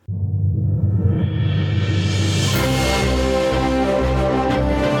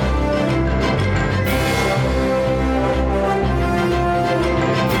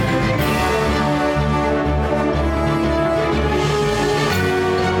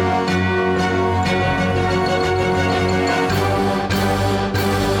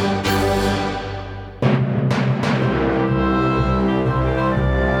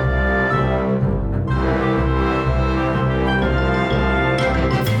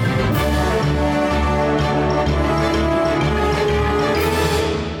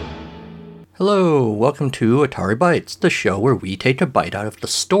Hello, welcome to Atari Bytes, the show where we take a bite out of the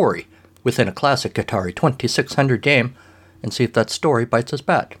story within a classic Atari 2600 game and see if that story bites us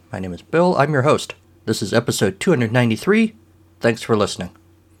back. My name is Bill, I'm your host. This is episode 293. Thanks for listening.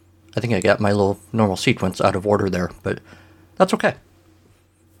 I think I got my little normal sequence out of order there, but that's okay.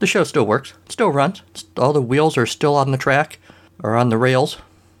 The show still works, it still runs, all the wheels are still on the track, or on the rails.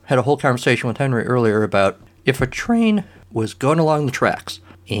 Had a whole conversation with Henry earlier about if a train was going along the tracks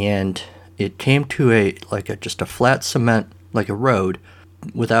and it came to just a flat cement, like a road,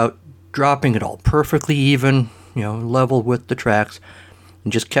 without dropping at all, perfectly even, level with the tracks,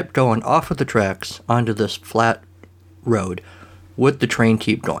 and just kept going off of the tracks onto this flat road, would the train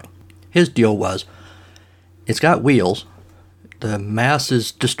keep going? His deal was, it's got wheels, the mass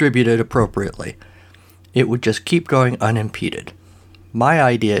is distributed appropriately, it would just keep going unimpeded. My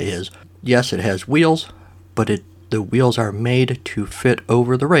idea is, yes, it has wheels, but the wheels are made to fit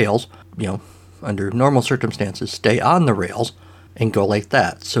over the rails, under normal circumstances, stay on the rails and go like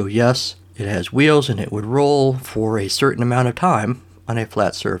that. So yes, it has wheels and it would roll for a certain amount of time on a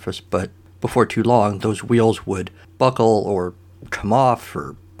flat surface, but before too long, those wheels would buckle or come off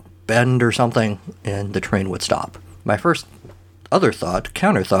or bend or something, and the train would stop. My first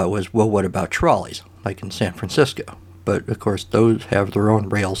counter thought was, well, what about trolleys, like in San Francisco? But of course, those have their own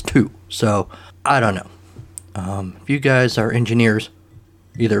rails too. So I don't know. If you guys are engineers,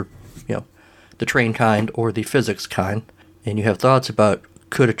 either the train kind or the physics kind, and you have thoughts about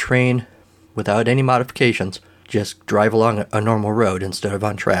could a train, without any modifications, just drive along a normal road instead of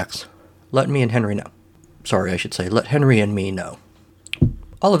on tracks, let me and Henry know. Sorry, I should say, let Henry and me know.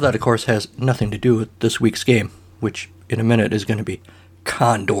 All of that, of course, has nothing to do with this week's game, which in a minute is going to be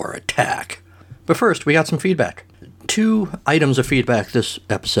Condor Attack. But first, we got some feedback. 2 items of feedback this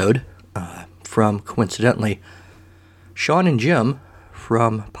episode from, coincidentally, Sean and Jim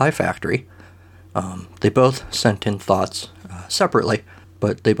from Pie Factory. They both sent in thoughts separately,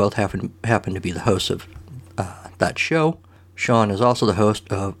 but they both happen to be the hosts of that show. Sean is also the host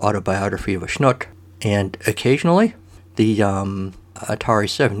of Autobiography of a Schnook, and occasionally the Atari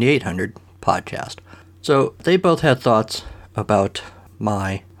 7800 podcast. So they both had thoughts about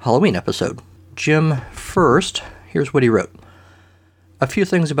my Halloween episode. Jim first, here's what he wrote. A few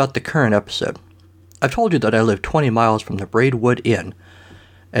things about the current episode. I've told you that I live 20 miles from the Braidwood Inn,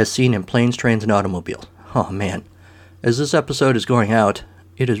 as seen in Planes, Trains, and Automobiles. Oh man, as this episode is going out,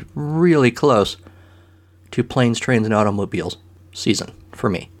 it is really close to Planes, Trains, and Automobiles season for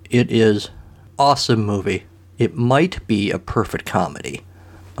me. It is awesome movie. It might be a perfect comedy,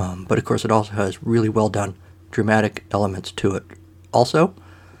 but of course it also has really well done dramatic elements to it. Also,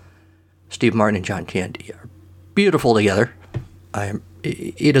 Steve Martin and John Candy are beautiful together.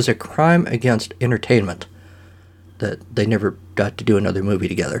 It is a crime against entertainment that they never got to do another movie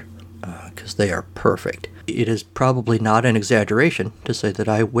together, because they are perfect. It is probably not an exaggeration to say that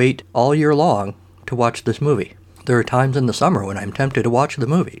I wait all year long to watch this movie. There are times in the summer when I'm tempted to watch the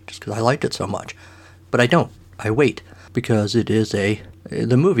movie, just because I liked it so much. But I don't. I wait, because the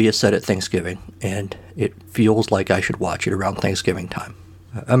movie is set at Thanksgiving, and it feels like I should watch it around Thanksgiving time.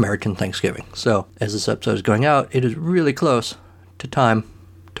 American Thanksgiving. So, as this episode is going out, it is really close to time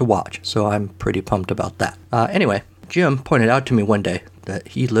to watch, so I'm pretty pumped about that. Anyway, Jim pointed out to me one day that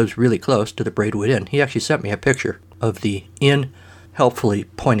he lives really close to the Braidwood Inn. He actually sent me a picture of the inn, helpfully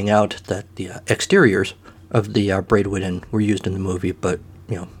pointing out that the exteriors of the Braidwood Inn were used in the movie, but,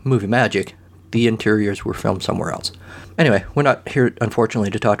 movie magic, the interiors were filmed somewhere else. Anyway, we're not here,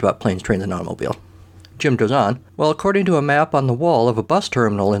 unfortunately, to talk about Planes, Trains, and Automobiles. Jim goes on, well, according to a map on the wall of a bus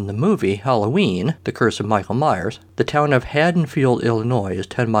terminal in the movie Halloween, The Curse of Michael Myers, the town of Haddonfield, Illinois is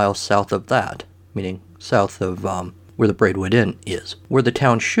 10 miles south of that, meaning south of where the Braidwood Inn is. Where the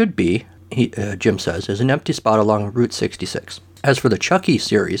town should be, Jim says, is an empty spot along Route 66. As for the Chucky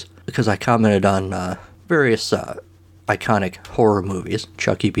series, because I commented on various iconic horror movies,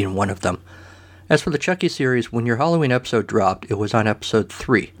 Chucky being one of them. As for the Chucky series, when your Halloween episode dropped, it was on episode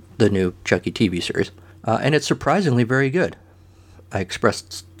 3, the new Chucky TV series. And it's surprisingly very good. I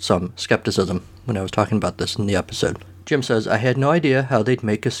expressed some skepticism when I was talking about this in the episode. Jim says, I had no idea how they'd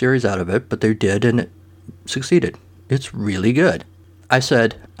make a series out of it, but they did, and it succeeded. It's really good. I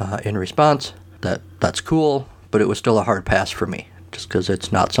said, in response, that's cool, but it was still a hard pass for me, just because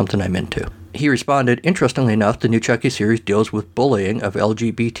it's not something I'm into. He responded, interestingly enough, the new Chucky series deals with bullying of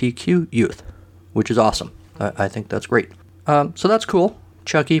LGBTQ youth, which is awesome. I think that's great. So that's cool.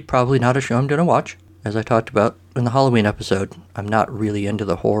 Chucky, probably not a show I'm going to watch. As I talked about in the Halloween episode, I'm not really into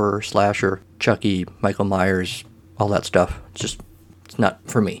the horror, slasher, Chucky, Michael Myers, all that stuff. It's not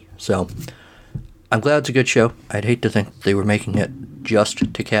for me. So I'm glad it's a good show. I'd hate to think they were making it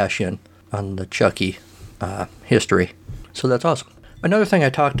just to cash in on the Chucky history. So that's awesome. Another thing I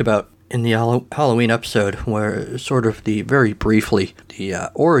talked about in the Halloween episode were sort of very briefly,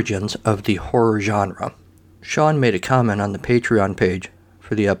 the origins of the horror genre. Sean made a comment on the Patreon page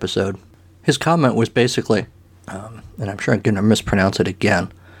for the episode. His comment was basically, and I'm sure I'm going to mispronounce it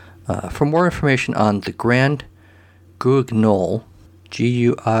again, for more information on the Grand Guignol,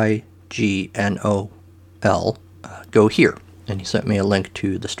 Guignol, go here. And he sent me a link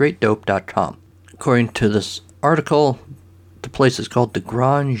to thestraightdope.com. According to this article, the place is called the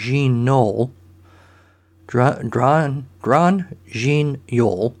Grand Guignol. Grand Guignol.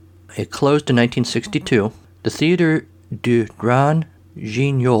 It closed in 1962. The Theatre du Grand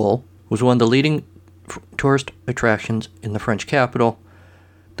Guignol was one of the leading tourist attractions in the French capital.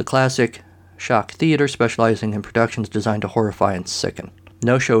 The classic shock theater specializing in productions designed to horrify and sicken.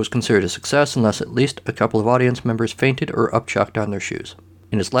 No show was considered a success unless at least a couple of audience members fainted or upchucked on their shoes.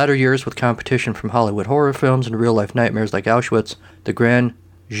 In its latter years, with competition from Hollywood horror films and real-life nightmares like Auschwitz, the Grand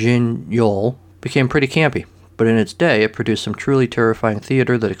Guignol became pretty campy. But in its day, it produced some truly terrifying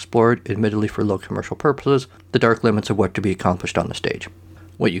theater that explored, admittedly for low commercial purposes, the dark limits of what to be accomplished on the stage.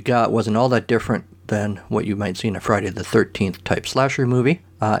 What you got wasn't all that different than what you might see in a Friday the 13th type slasher movie,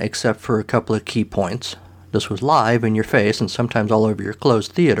 except for a couple of key points. This was live in your face and sometimes all over your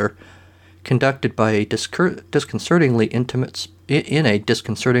closed theater, conducted by a disconcertingly intimate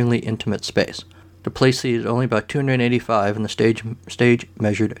space. The place seated only about 285 and the stage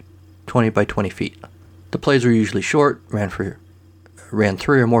measured 20 by 20 feet. The plays were usually short, ran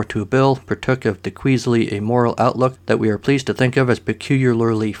 3 or more to a bill, partook of the queasily amoral outlook that we are pleased to think of as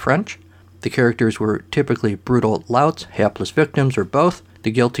peculiarly French. The characters were typically brutal louts, hapless victims, or both.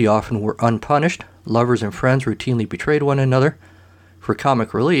 The guilty often were unpunished. Lovers and friends routinely betrayed one another. For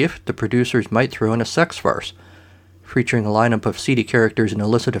comic relief, the producers might throw in a sex farce, featuring a lineup of seedy characters and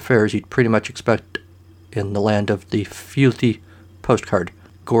illicit affairs you'd pretty much expect in the land of the filthy postcard.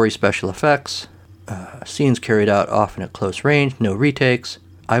 Gory special effects, scenes carried out often at close range, no retakes,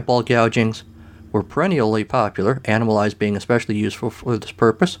 eyeball gougings were perennially popular, animal eyes being especially useful for this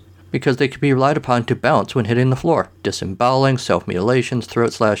purpose, because they could be relied upon to bounce when hitting the floor. Disemboweling, self-mutilations,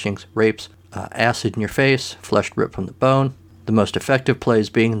 throat slashings, rapes, acid in your face, flesh ripped from the bone. The most effective plays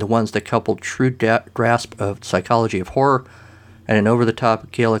being the ones that coupled true grasp of psychology of horror and an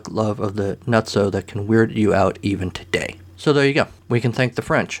over-the-top Gaelic love of the nutso that can weird you out even today. So there you go. We can thank the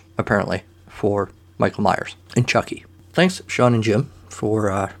French, apparently, for Michael Myers and Chucky. Thanks, Sean and Jim,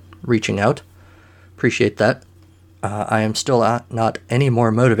 for reaching out. Appreciate that. I am still not any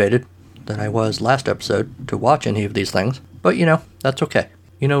more motivated than I was last episode to watch any of these things, but that's okay.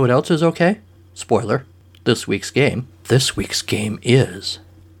 You know what else is okay? Spoiler, this week's game. This week's game is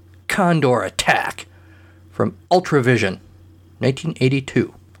Condor Attack from Ultravision,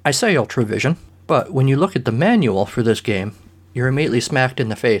 1982. I say Ultravision, but when you look at the manual for this game, you're immediately smacked in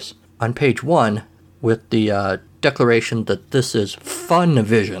the face on page 1 with the declaration that this is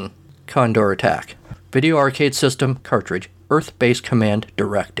Funvision Condor Attack. Video arcade system cartridge, Earth-based command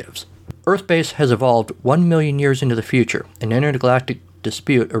directives. Earth-base has evolved 1 million years into the future. An intergalactic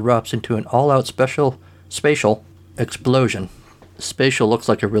dispute erupts into an all-out spatial explosion. Spatial looks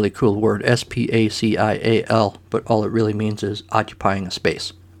like a really cool word, S-P-A-C-I-A-L, but all it really means is occupying a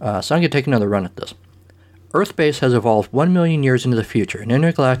space. So I'm going to take another run at this. Earth-base has evolved 1 million years into the future. An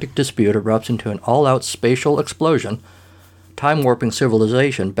intergalactic dispute erupts into an all-out spatial explosion, time-warping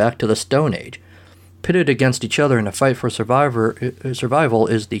civilization back to the Stone Age. Pitted against each other in a fight for survival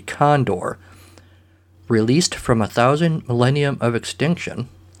is the Condor. Released from 1,000 millennium of extinction,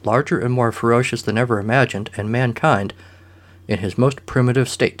 larger and more ferocious than ever imagined, and mankind in his most primitive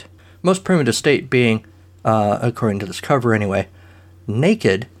state. Most primitive state being, according to this cover anyway,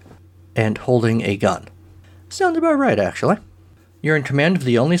 naked and holding a gun. Sounds about right, actually. You're in command of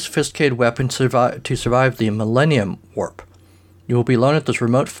the only sophisticated weapon to survive the Millennium Warp. You will be alone at this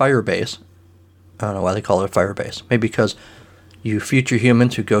remote fire base. I don't know why they call it a fire base. Maybe because you future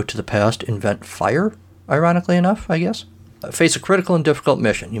humans who go to the past invent fire, ironically enough, I guess. Face a critical and difficult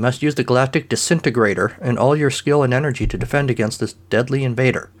mission. You must use the Galactic Disintegrator and all your skill and energy to defend against this deadly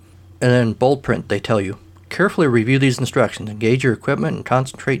invader. And then in bold print, they tell you, carefully review these instructions, engage your equipment, and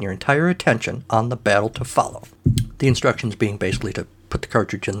concentrate your entire attention on the battle to follow. The instructions being basically to put the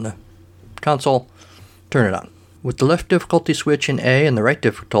cartridge in the console, turn it on. With the left difficulty switch in A and the right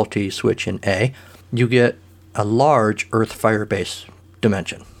difficulty switch in A, you get a large Earth firebase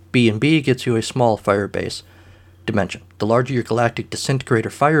dimension. B and B gets you a small firebase dimension. The larger your Galactic Disintegrator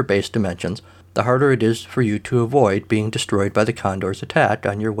firebase dimensions, the harder it is for you to avoid being destroyed by the Condor's attack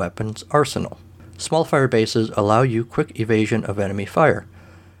on your weapon's arsenal. Small firebases allow you quick evasion of enemy fire.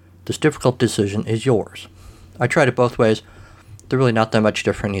 This difficult decision is yours. I tried it both ways. They're really not that much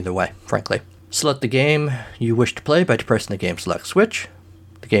different either way, frankly. Select the game you wish to play by depressing the game select switch.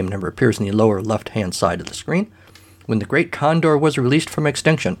 The game number appears in the lower left-hand side of the screen. When the Great Condor was released from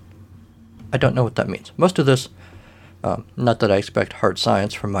extinction. I don't know what that means. Most of this, not that I expect hard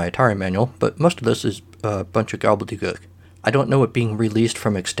science from my Atari manual, but most of this is a bunch of gobbledygook. I don't know what being released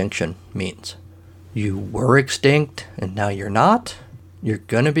from extinction means. You were extinct, and now you're not? You're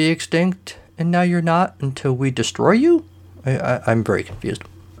gonna be extinct, and now you're not until we destroy you? I'm very confused.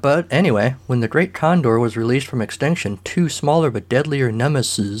 But anyway, when the Great Condor was released from extinction, two smaller but deadlier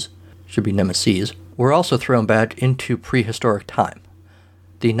nemesis, should be nemesis, were also thrown back into prehistoric time.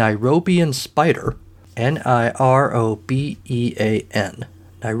 The Nairobian spider, Nirobean,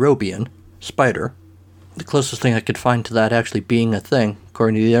 Nairobian spider. The closest thing I could find to that actually being a thing,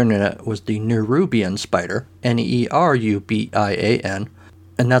 according to the internet, was the Nerubian spider, Nerubian,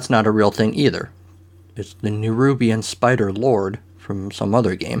 and that's not a real thing either. It's the Nerubian spider lord from some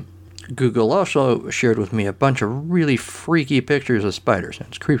other game. Google also shared with me a bunch of really freaky pictures of spiders, and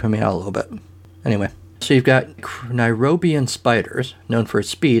it's creeping me out a little bit. Anyway, so you've got Nairobian spiders, known for its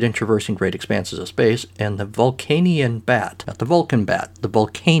speed in traversing great expanses of space, and the Vulcanian bat, not the Vulcan bat, the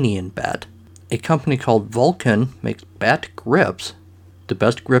Vulcanian bat. A company called Vulcan makes bat grips, the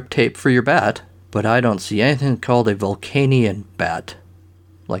best grip tape for your bat, but I don't see anything called a Vulcanian bat,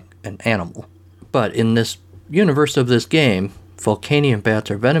 like an animal. But in this universe of this game, Vulcanian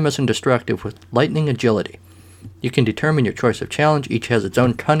bats are venomous and destructive with lightning agility. You can determine your choice of challenge. Each has its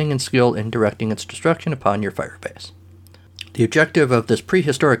own cunning and skill in directing its destruction upon your firebase. The objective of this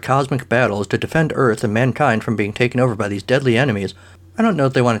prehistoric cosmic battle is to defend Earth and mankind from being taken over by these deadly enemies. I don't know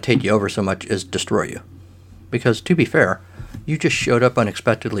if they want to take you over so much as destroy you. Because, to be fair, you just showed up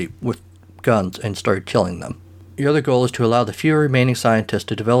unexpectedly with guns and started killing them. Your other goal is to allow the few remaining scientists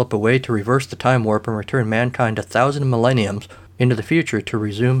to develop a way to reverse the time warp and return mankind 1,000 millenniums into the future to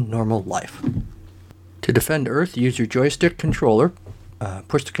resume normal life. To defend Earth, use your joystick controller.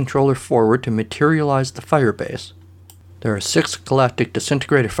 Push the controller forward to materialize the firebase. There are 6 galactic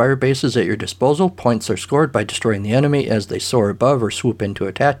disintegrator firebases at your disposal. Points are scored by destroying the enemy as they soar above or swoop in to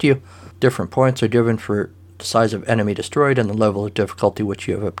attack you. Different points are given for the size of enemy destroyed and the level of difficulty which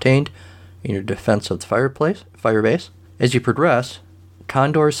you have obtained in your defense of the firebase. As you progress,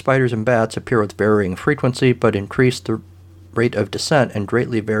 condors, spiders, and bats appear with varying frequency, but increase the rate of descent and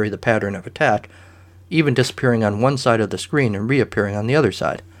greatly vary the pattern of attack, even disappearing on one side of the screen and reappearing on the other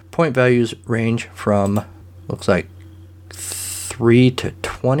side. Point values range from, looks like, 3 to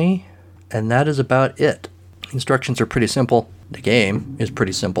 20, and that is about it. Instructions are pretty simple. The game is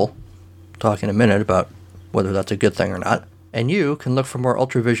pretty simple. I'll talk in a minute about whether that's a good thing or not. And you can look for more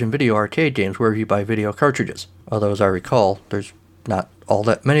Ultravision video arcade games wherever you buy video cartridges. Although, as I recall, there's not all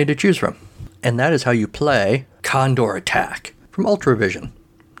that many to choose from. And that is how you play Condor Attack from Ultravision,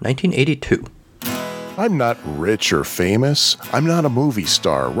 1982. I'm not rich or famous. I'm not a movie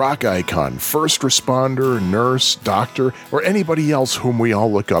star, rock icon, first responder, nurse, doctor, or anybody else whom we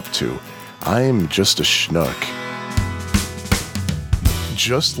all look up to. I'm just a schnook.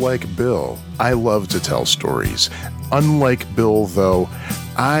 Just like Bill, I love to tell stories. Unlike Bill, though,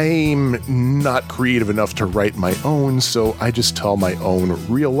 I'm not creative enough to write my own, so I just tell my own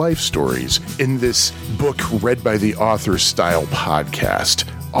real-life stories in this book read by the author style podcast,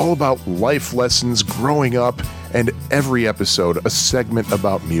 all about life lessons growing up, and every episode a segment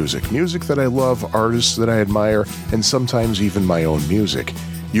about music. Music that I love, artists that I admire, and sometimes even my own music.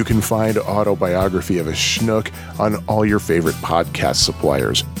 You can find Autobiography of a Schnook on all your favorite podcast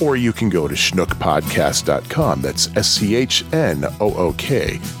suppliers, or you can go to schnookpodcast.com. That's SCHNOOK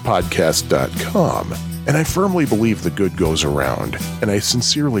podcast.com. And I firmly believe the good goes around, and I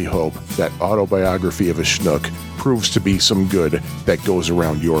sincerely hope that Autobiography of a Schnook proves to be some good that goes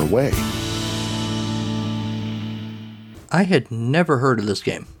around your way. I had never heard of this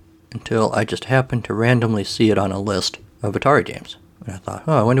game until I just happened to randomly see it on a list of Atari games. And I thought,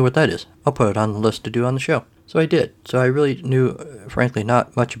 I wonder what that is. I'll put it on the list to do on the show. So I did. So I really knew, frankly,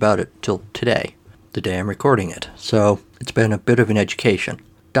 not much about it till today, the day I'm recording it. So it's been a bit of an education.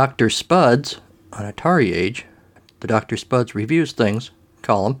 Dr. Spuds on Atari Age, the Dr. Spuds Reviews Things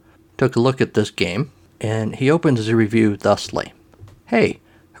column, took a look at this game, and he opens his review thusly. Hey,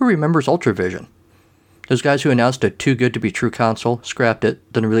 who remembers Ultravision? Those guys who announced a too good to be true console, scrapped it,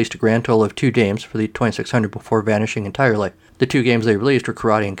 then released a grand total of 2 games for the 2600 before vanishing entirely. The 2 games they released were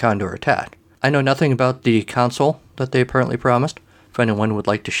Karate and Condor Attack. I know nothing about the console that they apparently promised. If anyone would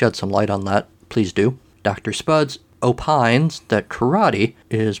like to shed some light on that, please do. Dr. Spuds opines that Karate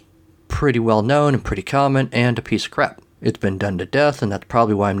is pretty well known and pretty common and a piece of crap. It's been done to death, and that's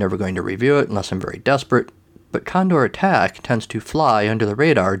probably why I'm never going to review it unless I'm very desperate. But Condor Attack tends to fly under the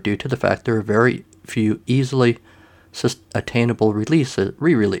radar due to the fact there are very few easily attainable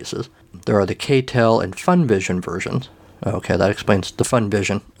re-releases. There are the KTEL and Funvision versions. Okay, that explains the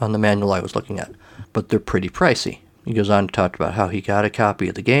Funvision on the manual I was looking at. But they're pretty pricey. He goes on to talk about how he got a copy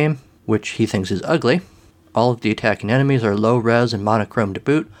of the game, which he thinks is ugly. All of the attacking enemies are low res and monochrome to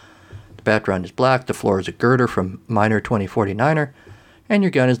boot. The background is black, the floor is a girder from Miner 2049er, and your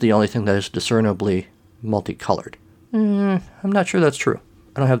gun is the only thing that is discernibly multicolored. I'm not sure that's true.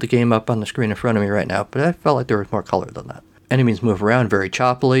 I don't have the game up on the screen in front of me right now, but I felt like there was more color than that. Enemies move around very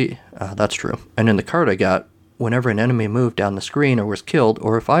choppily. That's true. And in the card I got, whenever an enemy moved down the screen or was killed,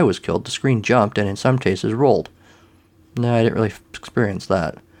 or if I was killed, the screen jumped and in some cases rolled. No, I didn't really experience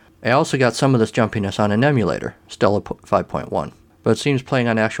that. I also got some of this jumpiness on an emulator, Stella 5.1, but it seems playing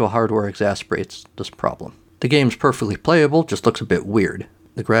on actual hardware exacerbates this problem. The game's perfectly playable, just looks a bit weird.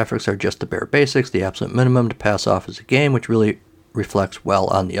 The graphics are just the bare basics, the absolute minimum to pass off as a game, which really reflects well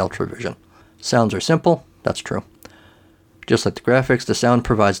on the Ultravision. Sounds are simple, that's true. Just like the graphics, the sound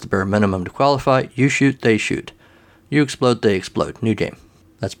provides the bare minimum to qualify. You shoot, they shoot. You explode, they explode. New game.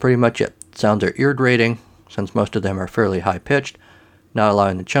 That's pretty much it. Sounds are ear-grating, since most of them are fairly high-pitched, not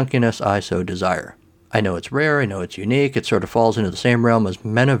allowing the chunkiness I so desire. I know it's rare, I know it's unique, it sort of falls into the same realm as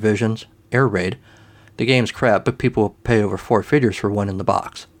Menavision's Air Raid. The game's crap, but people will pay over 4 figures for one in the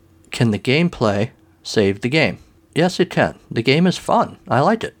box. Can the gameplay save the game? Yes, it can. The game is fun. I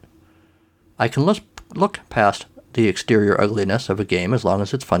liked it. I can look past the exterior ugliness of a game as long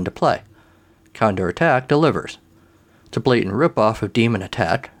as it's fun to play. Condor Attack delivers. It's a blatant ripoff of Demon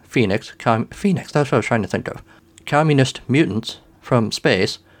Attack, Phoenix, that's what I was trying to think of. Communist Mutants from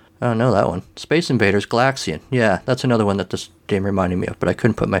Space. I don't know that one. Space Invaders, Galaxian. Yeah, that's another one that this game reminded me of, but I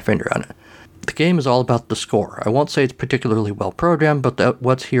couldn't put my finger on it. The game is all about the score. I won't say it's particularly well programmed, but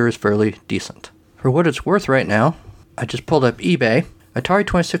what's here is fairly decent. For what it's worth right now, I just pulled up eBay. Atari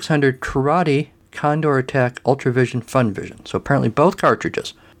 2600 Karate Condor Attack Ultravision Funvision. So apparently both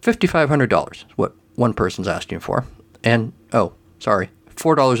cartridges. $5,500 is what one person's asking for. And,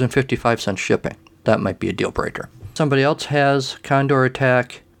 $4.55 shipping. That might be a deal breaker. Somebody else has Condor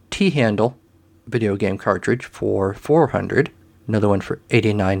Attack T-Handle video game cartridge for $400. Another one for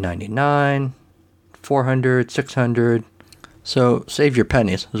 $89.99. $400, $600. So save your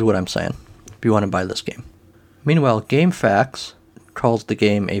pennies is what I'm saying if you want to buy this game. Meanwhile, GameFAQs calls the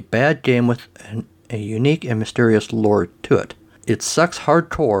game a bad game with a unique and mysterious lore to it. It sucks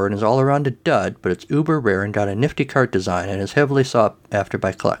hardcore and is all around a dud, but it's uber rare and got a nifty cart design and is heavily sought after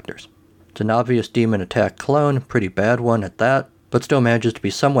by collectors. It's an obvious Demon Attack clone, a pretty bad one at that, but still manages to be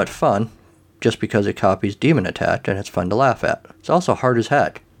somewhat fun just because it copies Demon Attack and it's fun to laugh at. It's also hard as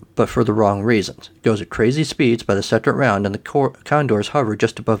heck, but for the wrong reasons. It goes at crazy speeds by the second round and the condors hover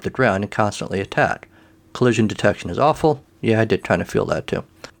just above the ground and constantly attack. Collision detection is awful. Yeah, I did kind of feel that too.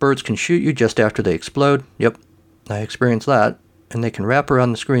 Birds can shoot you just after they explode. Yep, I experienced that. And they can wrap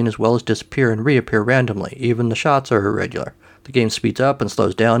around the screen as well as disappear and reappear randomly. Even the shots are irregular. The game speeds up and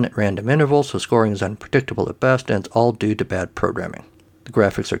slows down at random intervals, so scoring is unpredictable at best, and it's all due to bad programming. The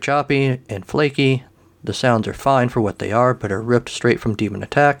graphics are choppy and flaky. The sounds are fine for what they are, but are ripped straight from Demon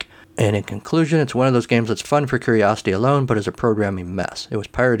Attack. And in conclusion, it's one of those games that's fun for curiosity alone, but is a programming mess. It was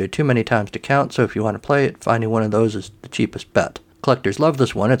pirated too many times to count, so if you want to play it, finding one of those is the cheapest bet. Collectors love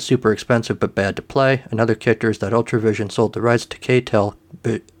this one. It's super expensive but bad to play. Another kicker is that Ultravision sold the rights to KTEL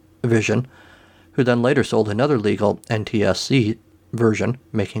Vision, who then later sold another legal NTSC version,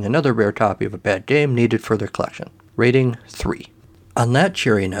 making another rare copy of a bad game needed for their collection. Rating 3. On that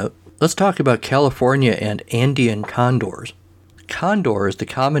cheery note, let's talk about California and Andean condors. Condor is the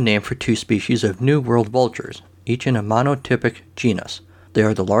common name for 2 species of New World vultures, each in a monotypic genus. They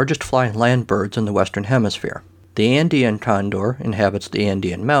are the largest flying land birds in the Western Hemisphere. The Andean condor inhabits the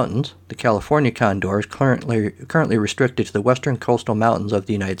Andean Mountains. The California condor is currently restricted to the western coastal mountains of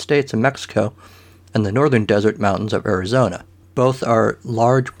the United States and Mexico and the northern desert mountains of Arizona. Both are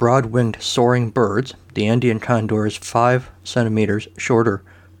large, broad-winged soaring birds. The Andean condor is 5 centimeters shorter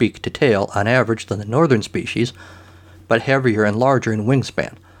beak to tail on average than the northern species, but heavier and larger in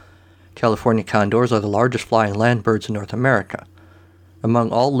wingspan. California condors are the largest flying land birds in North America.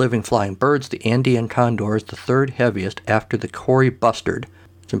 Among all living flying birds, the Andean condor is the 3rd heaviest after the Cory bustard.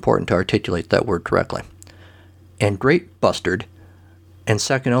 It's important to articulate that word correctly. And great bustard, and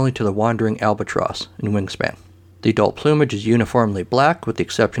second only to the wandering albatross in wingspan. The adult plumage is uniformly black, with the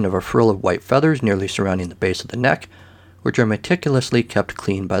exception of a frill of white feathers nearly surrounding the base of the neck, which are meticulously kept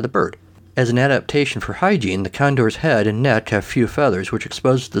clean by the bird. As an adaptation for hygiene, the condor's head and neck have few feathers, which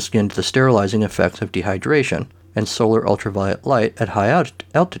exposes the skin to the sterilizing effects of dehydration. and solar ultraviolet light at high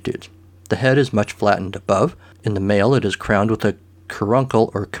altitudes. The head is much flattened above. In the male, it is crowned with a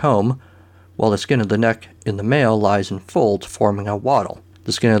caruncle or comb, while the skin of the neck in the male lies in folds, forming a wattle.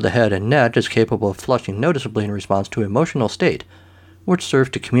 The skin of the head and neck is capable of flushing noticeably in response to emotional state, which serves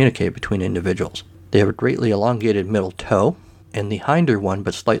to communicate between individuals. They have a greatly elongated middle toe, and the hinder one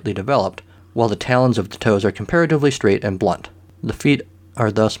but slightly developed, while the talons of the toes are comparatively straight and blunt. The feet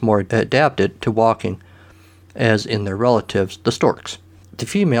are thus more adapted to walking, as in their relatives, the storks. The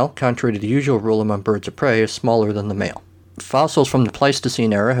female, contrary to the usual rule among birds of prey, is smaller than the male. Fossils from the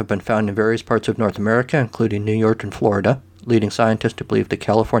Pleistocene era have been found in various parts of North America, including New York and Florida, leading scientists to believe the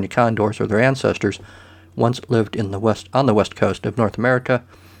California condors or their ancestors once lived on the west coast of North America,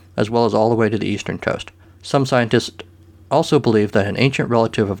 as well as all the way to the eastern coast. Some scientists also believe that an ancient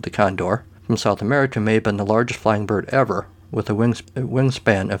relative of the condor from South America may have been the largest flying bird ever, with a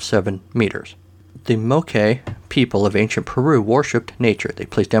wingspan of 7 meters. The Moche people of ancient Peru worshipped nature. They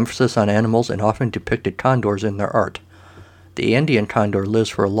placed emphasis on animals and often depicted condors in their art. The Andean condor lives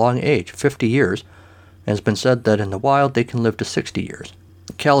for a long age, 50 years, and has been said that in the wild they can live to 60 years.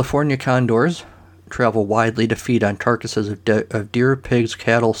 California condors travel widely to feed on carcasses of deer, pigs,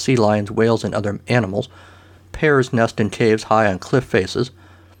 cattle, sea lions, whales, and other animals. Pairs nest in caves high on cliff faces.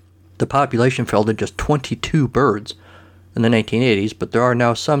 The population fell to just 22 birds in the 1980s, but there are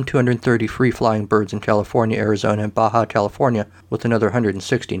now some 230 free-flying birds in California, Arizona, and Baja California, with another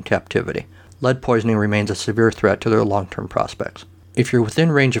 160 in captivity. Lead poisoning remains a severe threat to their long-term prospects. If you're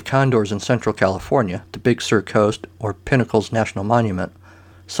within range of condors in Central California, the Big Sur Coast, or Pinnacles National Monument,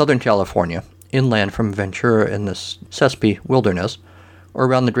 Southern California, inland from Ventura in the Sespe Wilderness, or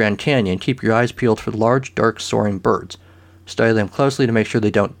around the Grand Canyon, keep your eyes peeled for large, dark, soaring birds. Study them closely to make sure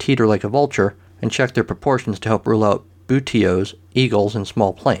they don't teeter like a vulture, and check their proportions to help rule out butios, eagles, and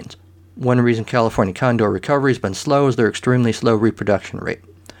small planes. One reason California condor recovery has been slow is their extremely slow reproduction rate.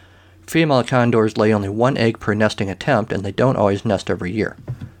 Female condors lay only 1 egg per nesting attempt, and they don't always nest every year.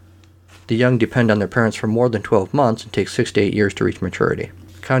 The young depend on their parents for more than 12 months and take 6 to 8 years to reach maturity.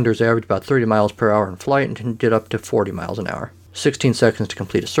 Condors average about 30 miles per hour in flight and can get up to 40 miles an hour. 16 seconds to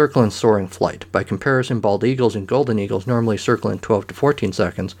complete a circle in soaring flight. By comparison, bald eagles and golden eagles normally circle in 12 to 14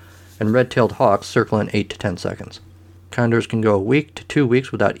 seconds, and red-tailed hawks circle in 8 to 10 seconds. Condors can go a week to 2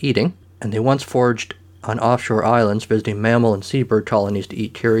 weeks without eating, and they once foraged on offshore islands, visiting mammal and seabird colonies to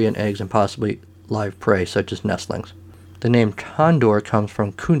eat carrion, eggs, and possibly live prey, such as nestlings. The name condor comes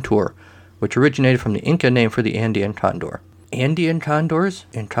from kuntur, which originated from the Inca name for the Andean condor. Andean condors,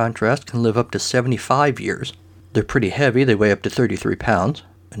 in contrast, can live up to 75 years. They're pretty heavy, they weigh up to 33 pounds,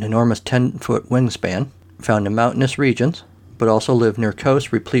 an enormous 10-foot wingspan, found in mountainous regions, but also live near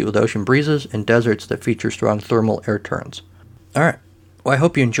coasts replete with ocean breezes and deserts that feature strong thermal air currents. All right. Well, I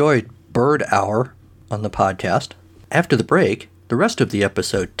hope you enjoyed Bird Hour on the podcast. After the break, the rest of the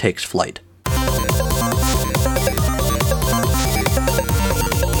episode takes flight.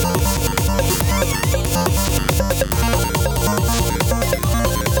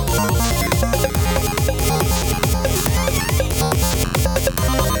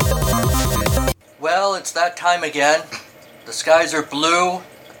 Well, it's that time again. The skies are blue,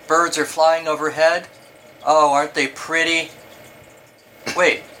 birds are flying overhead. Oh, aren't they pretty?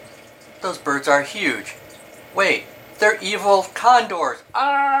 Wait, those birds are huge. Wait, they're evil condors.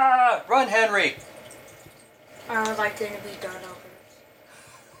 Ah! Run, Henry! I would like them to be dodo birds.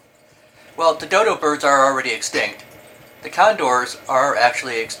 Well, the dodo birds are already extinct. The condors are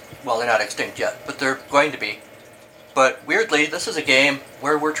actually, well, they're not extinct yet, but they're going to be. But weirdly, this is a game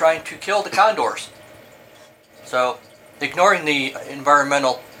where we're trying to kill the condors. So, ignoring the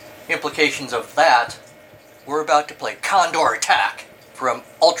environmental implications of that, we're about to play Condor Attack from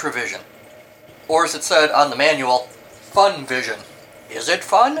Ultravision. Or as it said on the manual, Fun Vision. Is it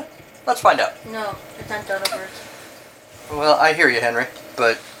fun? Let's find out. No, it's not dodo birds. Well, I hear you, Henry,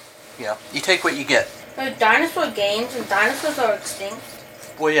 but, you take what you get. They're dinosaur games, and dinosaurs are extinct.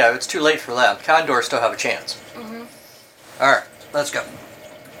 Well, yeah, it's too late for them. Condors still have a chance. Mm-hmm. Alright, let's go.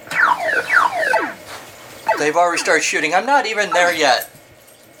 They've already started shooting. I'm not even there yet.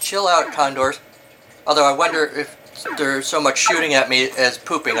 Chill out, condors. Although I wonder if there's so much shooting at me as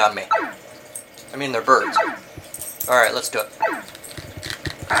pooping on me. I mean, they're birds. Alright, let's do it.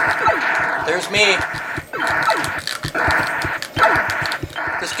 There's me.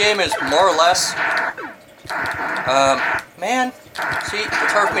 This game is more or less... man, see,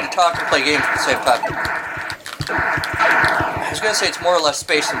 it's hard for me to talk and play games at the same time. I was going to say it's more or less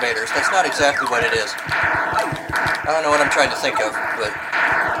Space Invaders. That's not exactly what it is. I don't know what I'm trying to think of, but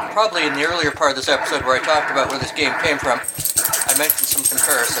probably in the earlier part of this episode where I talked about where this game came from, I mentioned some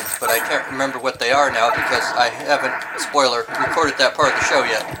comparisons, but I can't remember what they are now because I haven't, spoiler, recorded that part of the show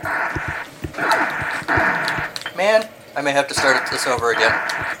yet. Man, I may have to start this over again.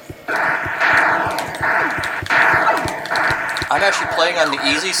 I'm actually playing on the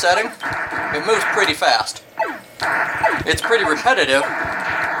easy setting. It moves pretty fast. It's pretty repetitive,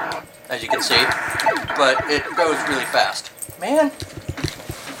 as you can see, but it goes really fast. Man.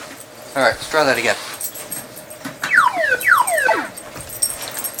 Alright, let's try that again.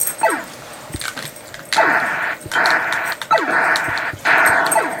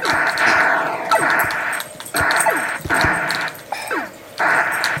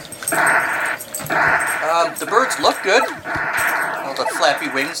 The birds look good. All the flappy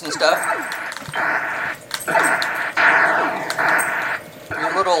wings and stuff.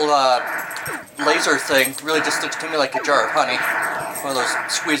 Your little laser thing really just looks to me like a jar of honey. One of those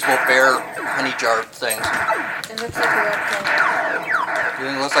squeezable bear honey jar things. It looks like a rectangle. You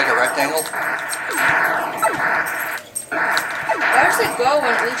think it looks like a rectangle? Where does it go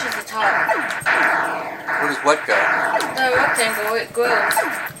when it reaches the top? Where does what go? The rectangle, it grows.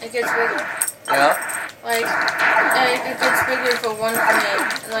 It gets bigger. Yeah? Like, it gets bigger for one frame,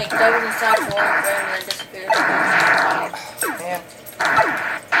 and like doubles in size for one frame, and then disappears. Man.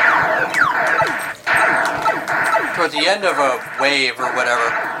 Toward the end of a wave or whatever,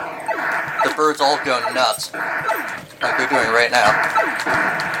 the birds all go nuts. Like they're doing right now.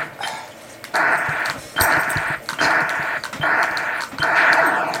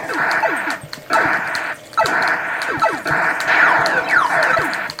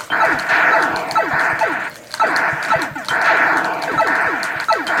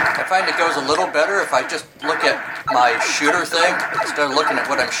 I find it goes a little better if I just look at my shooter thing instead of looking at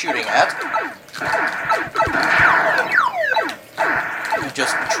what I'm shooting at. And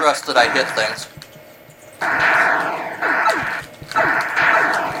just trust that I hit things.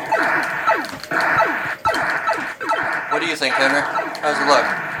 What do you think, Henry? How's it look?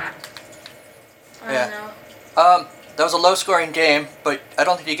 I don't know. That was a low-scoring game, but I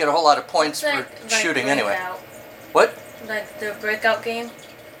don't think you get a whole lot of points It's for like shooting anyway. Breakout. What? Like the breakout game. You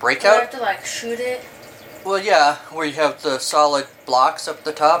Breakout? have to like shoot it. Well, yeah, where you have the solid blocks up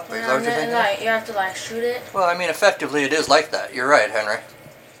the top. Is that what And you're then thinking? like you have to like shoot it. Well, I mean, effectively it is like that. You're right, Henry.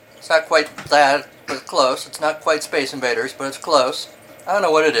 It's not quite that, but it's close. It's not quite Space Invaders, but it's close. I don't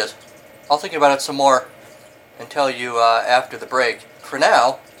know what it is. I'll think about it some more and tell you after the break. For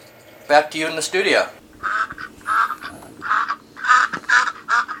now, back to you in the studio.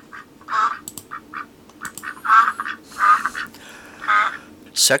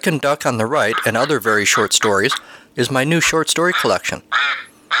 Second Duck on the Right and Other Very Short Stories is my new short story collection.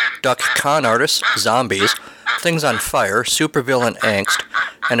 Duck con artists, zombies, things on fire, supervillain angst,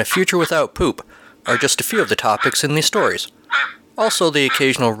 and a future without poop are just a few of the topics in these stories. Also the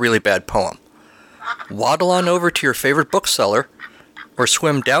occasional really bad poem. Waddle on over to your favorite bookseller or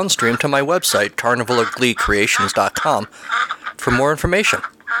swim downstream to my website, carnivalofgleecreations.com, for more information.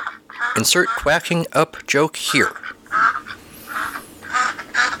 Insert quacking up joke here.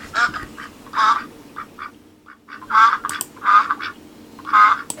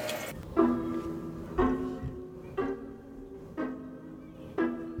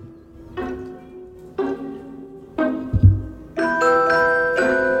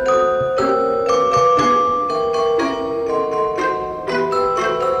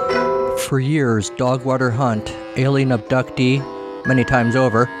 For years, Dogwater Hunt, alien abductee, many times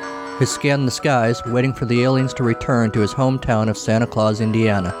over, has scanned the skies, waiting for the aliens to return to his hometown of Santa Claus,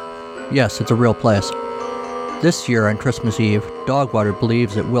 Indiana. Yes, it's a real place. This year, on Christmas Eve, Dogwater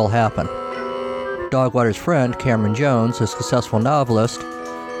believes it will happen. Dogwater's friend, Cameron Jones, a successful novelist,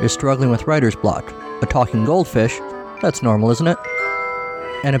 is struggling with writer's block. A talking goldfish, that's normal, isn't it?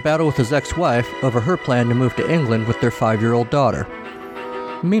 And a battle with his ex-wife over her plan to move to England with their 5-year-old daughter.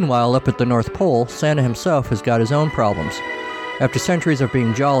 Meanwhile, up at the North Pole, Santa himself has got his own problems. After centuries of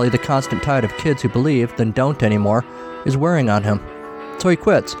being jolly, the constant tide of kids who believe, then don't anymore, is wearing on him. So he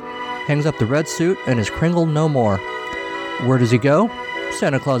quits, hangs up the red suit, and is Kringle no more. Where does he go?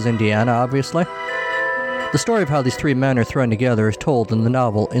 Santa Claus, Indiana, obviously. The story of how these three men are thrown together is told in the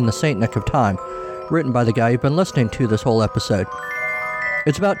novel In the Saint Nick of Time, written by the guy you've been listening to this whole episode.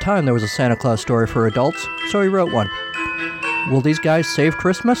 It's about time there was a Santa Claus story for adults, so he wrote one. Will these guys save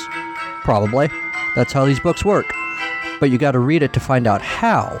Christmas? Probably. That's how these books work. But you gotta read it to find out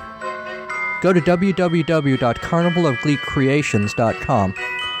how. Go to www.carnivalofgleecreations.com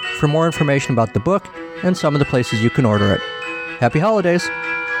for more information about the book and some of the places you can order it. Happy holidays!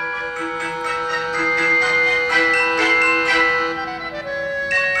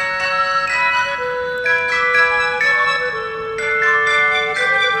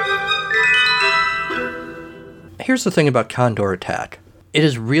 Here's the thing about Condor Attack. It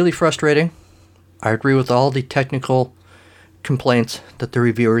is really frustrating. I agree with all the technical complaints that the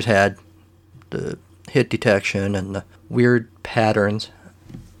reviewers had, the hit detection and the weird patterns.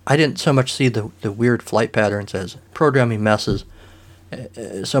 I didn't so much see the weird flight patterns as programming messes,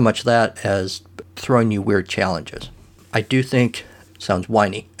 so much that as throwing you weird challenges. I do think, sounds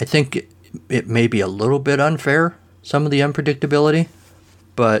whiny, I think it may be a little bit unfair, some of the unpredictability,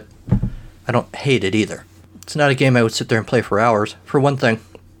 but I don't hate it either. It's not a game I would sit there and play for hours. For one thing,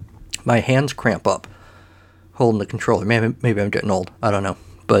 my hands cramp up holding the controller. Maybe I'm getting old. I don't know.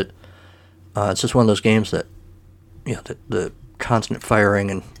 But it's just one of those games that, the constant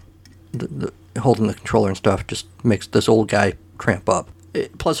firing and the holding the controller and stuff just makes this old guy cramp up.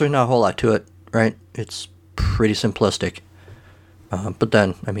 Plus, there's not a whole lot to it, right? It's pretty simplistic. But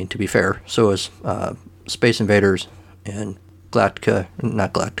then, to be fair, so is Space Invaders and Galaxian,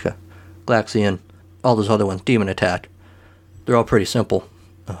 all those other ones, Demon Attack. They're all pretty simple.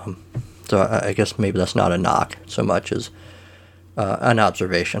 So I guess maybe that's not a knock so much as an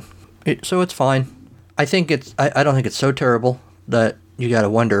observation. So it's fine. I don't think it's so terrible that you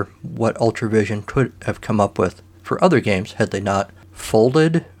gotta wonder what Ultravision could have come up with for other games had they not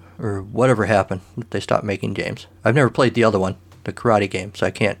folded or whatever happened that they stopped making games. I've never played the other one, the karate game, so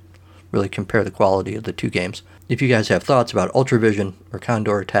I can't really compare the quality of the two games. If you guys have thoughts about Ultravision or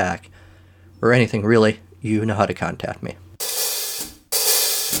Condor Attack or anything really, you know how to contact me.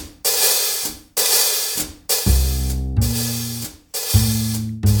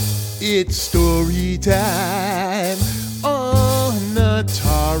 It's story time on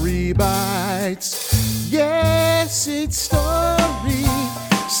Atari Bytes. Yes, it's story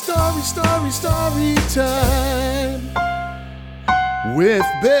time with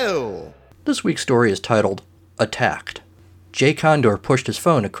Bill. This week's story is titled Attacked. Jay Condor pushed his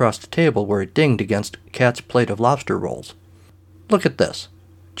phone across the table where it dinged against Kat's plate of lobster rolls. "Look at this,"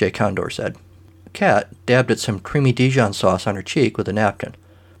 Jay Condor said. Kat dabbed at some creamy Dijon sauce on her cheek with a napkin.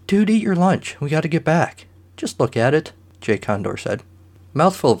 "Dude, eat your lunch. We gotta get back." "Just look at it," Jay Condor said.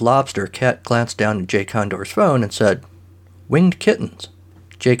 Mouthful of lobster, Kat glanced down at Jay Condor's phone and said, "Winged kittens."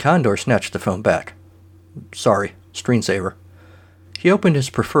 Jay Condor snatched the phone back. "Sorry, screensaver." He opened his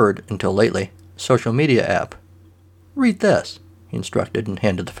preferred, until lately, social media app. "Read this," he instructed and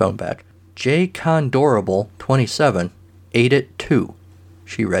handed the phone back. "Jay Condorable 27 ate it too,"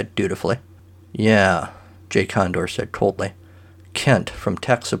 she read dutifully. "Yeah," Jay Condor said coldly. "Kent from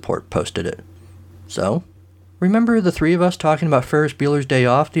tech support posted it." "So? Remember the three of us talking about Ferris Bueller's Day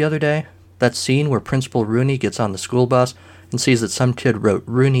Off the other day? That scene where Principal Rooney gets on the school bus and sees that some kid wrote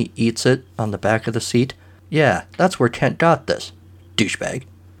 'Rooney eats it' on the back of the seat? Yeah, that's where Kent got this. Douchebag."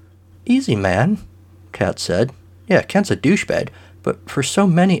 "Easy, man," Kat said. "Yeah, Kent's a douchebag, but for so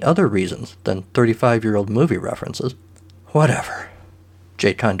many other reasons than 35-year-old movie references." "Whatever,"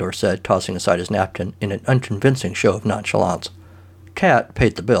 Jay Condor said, tossing aside his napkin in an unconvincing show of nonchalance. Kat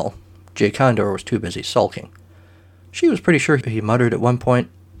paid the bill. Jay Condor was too busy sulking. She was pretty sure he muttered at one point,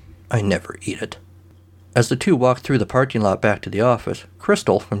 "I never eat it." As the two walked through the parking lot back to the office,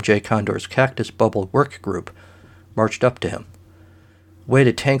 Crystal from Jay Condor's Cactus Bubble work group marched up to him. "Way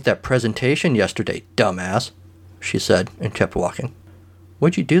to tank that presentation yesterday, dumbass," she said, and kept walking.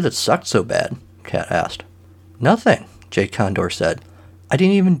 "What'd you do that sucked so bad?" Kat asked. "Nothing," Jay Condor said. "I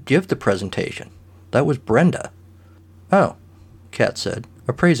didn't even give the presentation. That was Brenda." "Oh," Kat said,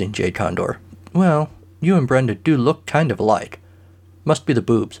 appraising Jay Condor. "Well, you and Brenda do look kind of alike. Must be the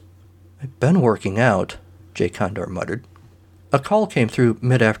boobs." "I've been working out," Jay Condor muttered. A call came through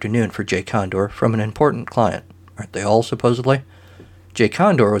mid-afternoon for Jay Condor from an important client. Aren't they all, supposedly? Jay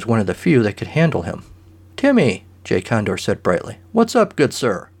Condor was one of the few that could handle him. "Timmy," Jay Condor said brightly. "What's up, good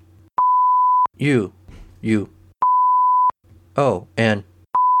sir?" You. Oh, and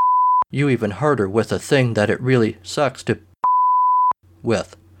you even harder with a thing that it really sucks to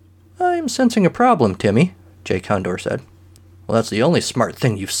with." "I'm sensing a problem, Timmy," Jay Condor said. "Well, that's the only smart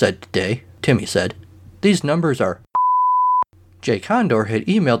thing you've said today," Timmy said. "These numbers are..." Jay Condor had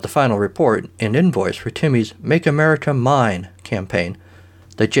emailed the final report and invoice for Timmy's Make America Mine campaign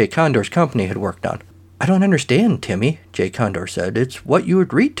that Jay Condor's company had worked on. "I don't understand, Timmy," Jay Condor said. "It's what you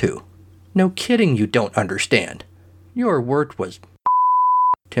agreed to." "No kidding you don't understand. Your word was..."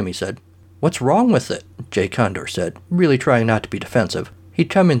 Timmy said. "What's wrong with it?" Jay Condor said, really trying not to be defensive. He'd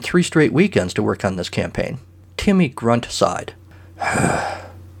come in 3 straight weekends to work on this campaign. Timmy grunt sighed.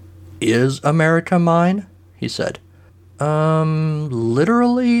 "Is America mine?" he said.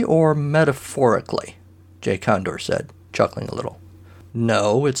 Literally or metaphorically?" Jay Condor said, chuckling a little.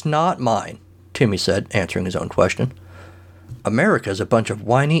 "No, it's not mine," Timmy said, answering his own question. "America's a bunch of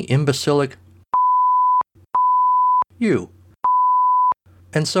whiny, imbecilic..." You.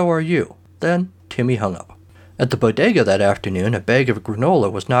 And so are you. Then Timmy hung up. At the bodega that afternoon, a bag of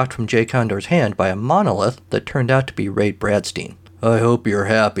granola was knocked from Jay Condor's hand by a monolith that turned out to be Ray Bradstein. I hope you're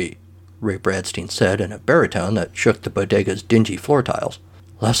happy, Ray Bradstein said in a baritone that shook the bodega's dingy floor tiles.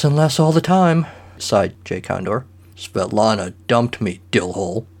 Less and less all the time, sighed Jay Condor. Svetlana dumped me,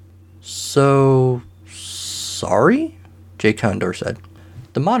 dillhole. So... sorry? Jay Condor said.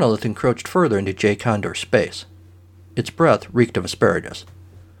 The monolith encroached further into Jay Condor's space. Its breath reeked of asparagus.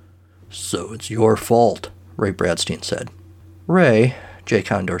 So it's your fault, Ray Bradstein said. Ray, Jay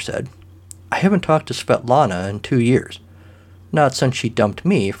Condor said, I haven't talked to Svetlana in 2 years. Not since she dumped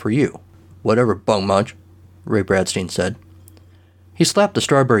me for you. Whatever, bung munch, Ray Bradstein said. He slapped the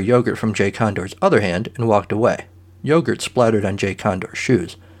strawberry yogurt from Jay Condor's other hand and walked away. Yogurt splattered on Jay Condor's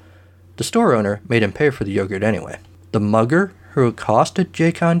shoes. The store owner made him pay for the yogurt anyway. The mugger who accosted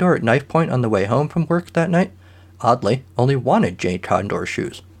Jay Condor at knife point on the way home from work that night, oddly, only wanted Jay Condor's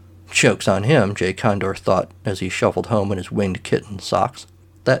shoes. Joke's on him, Jay Condor thought as he shuffled home in his winged kitten socks.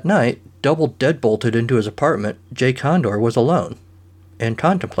 That night, double deadbolted into his apartment, Jay Condor was alone, and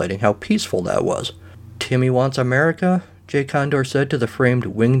contemplating how peaceful that was. Timmy wants America, Jay Condor said to the framed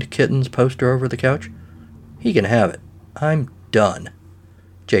winged kittens poster over the couch. He can have it. I'm done.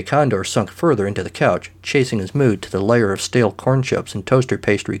 Jay Condor sunk further into the couch, chasing his mood to the layer of stale corn chips and toaster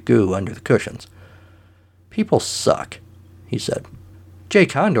pastry goo under the cushions. People suck, he said. Jay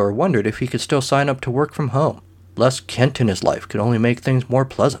Condor wondered if he could still sign up to work from home. Less Kent in his life could only make things more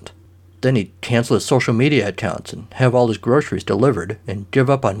pleasant. Then he'd cancel his social media accounts and have all his groceries delivered and give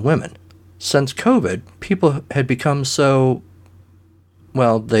up on women. Since COVID, people had become so...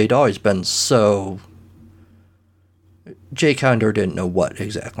 well, they'd always been so... Jay Condor didn't know what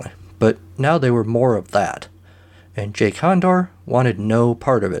exactly, but now they were more of that. And Jay Condor wanted no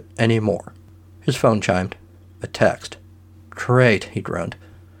part of it anymore. His phone chimed. A text. Great, he groaned.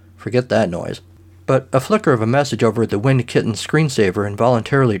 Forget that noise. But a flicker of a message over the Wind Kitten's screensaver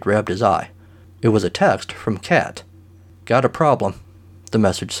involuntarily grabbed his eye. It was a text from Kat. Got a problem, the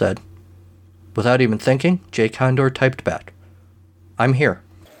message said. Without even thinking, Jay Condor typed back. I'm here.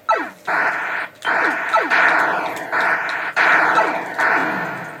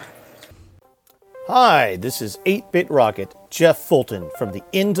 Hi, this is 8-Bit Rocket, Jeff Fulton from the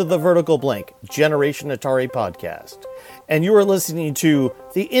Into the Vertical Blank Generation Atari podcast. And you are listening to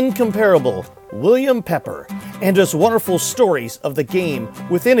the incomparable William Pepper and his wonderful stories of the game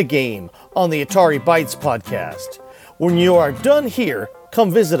within a game on the Atari Bytes podcast. When you are done here,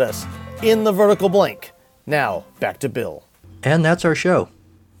 come visit us in the Vertical Blank. Now, back to Bill. And that's our show.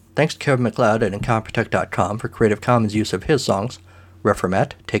 Thanks to Kevin MacLeod at Incompetech.com for Creative Commons use of his songs,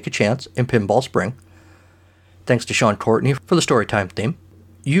 Reformat, Take a Chance, and Pinball Spring. Thanks to Sean Courtney for the Storytime theme.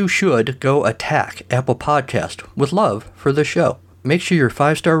 You should go attack Apple Podcast with love for this show. Make sure your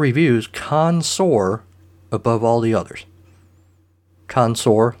 5-star reviews soar above all the others.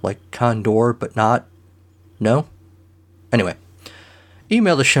 Soar, like condor, but not? No? Anyway,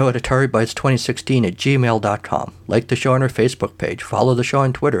 email the show at AtariBytes2016@gmail.com. Like the show on our Facebook page. Follow the show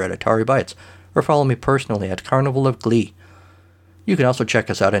on Twitter at AtariBytes. Or follow me personally at Carnival of Glee. You can also check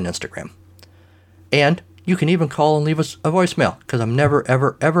us out on Instagram. And you can even call and leave us a voicemail, because I'm never,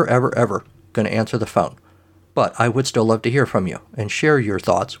 ever, ever, ever, ever going to answer the phone. But I would still love to hear from you and share your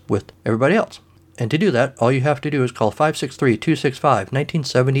thoughts with everybody else. And to do that, all you have to do is call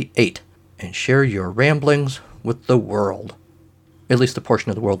 563-265-1978 and share your ramblings with the world. At least the portion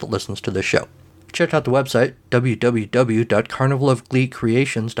of the world that listens to this show. Check out the website,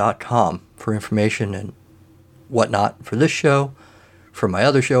 www.carnivalofgleecreations.com, for information and whatnot for this show, for my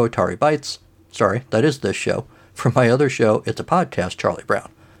other show, Atari Bytes. Sorry, that is this show. For my other show, it's a podcast, Charlie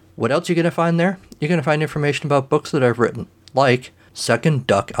Brown. What else are you going to find there? You're going to find information about books that I've written, like Second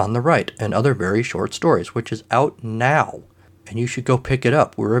Duck on the Right and other very short stories, which is out now. And you should go pick it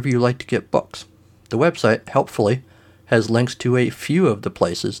up wherever you like to get books. The website, helpfully, has links to a few of the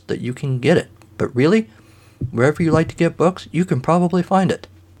places that you can get it. But really, wherever you like to get books, you can probably find it.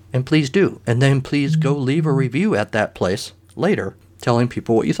 And please do. And then please go leave a review at that place later, telling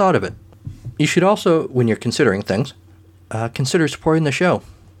people what you thought of it. You should also, when you're considering things, consider supporting the show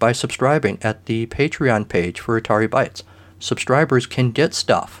by subscribing at the Patreon page for Atari Bytes. Subscribers can get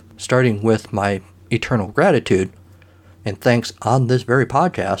stuff, starting with my eternal gratitude and thanks on this very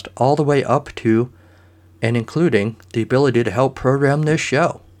podcast, all the way up to and including the ability to help program this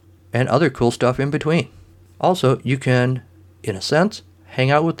show and other cool stuff in between. Also, you can, in a sense, hang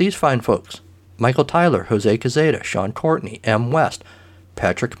out with these fine folks. Michael Tyler, Jose Cazeta, Sean Courtney, M. West,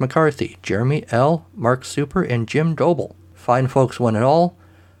 Patrick McCarthy, Jeremy L., Mark Super, and Jim Doble. Fine folks one and all.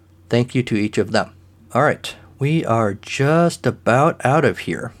 Thank you to each of them. All right, we are just about out of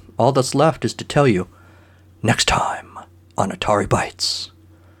here. All that's left is to tell you, next time on Atari Bytes.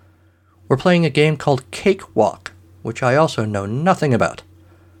 We're playing a game called Cakewalk, which I also know nothing about,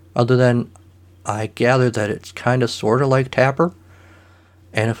 other than I gather that it's kind of sort of like Tapper,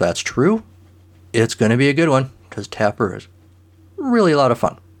 and if that's true, it's going to be a good one, because Tapper is really a lot of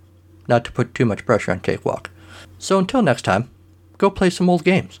fun. Not to put too much pressure on Cakewalk. So until next time, go play some old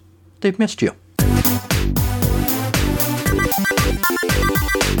games. They've missed you.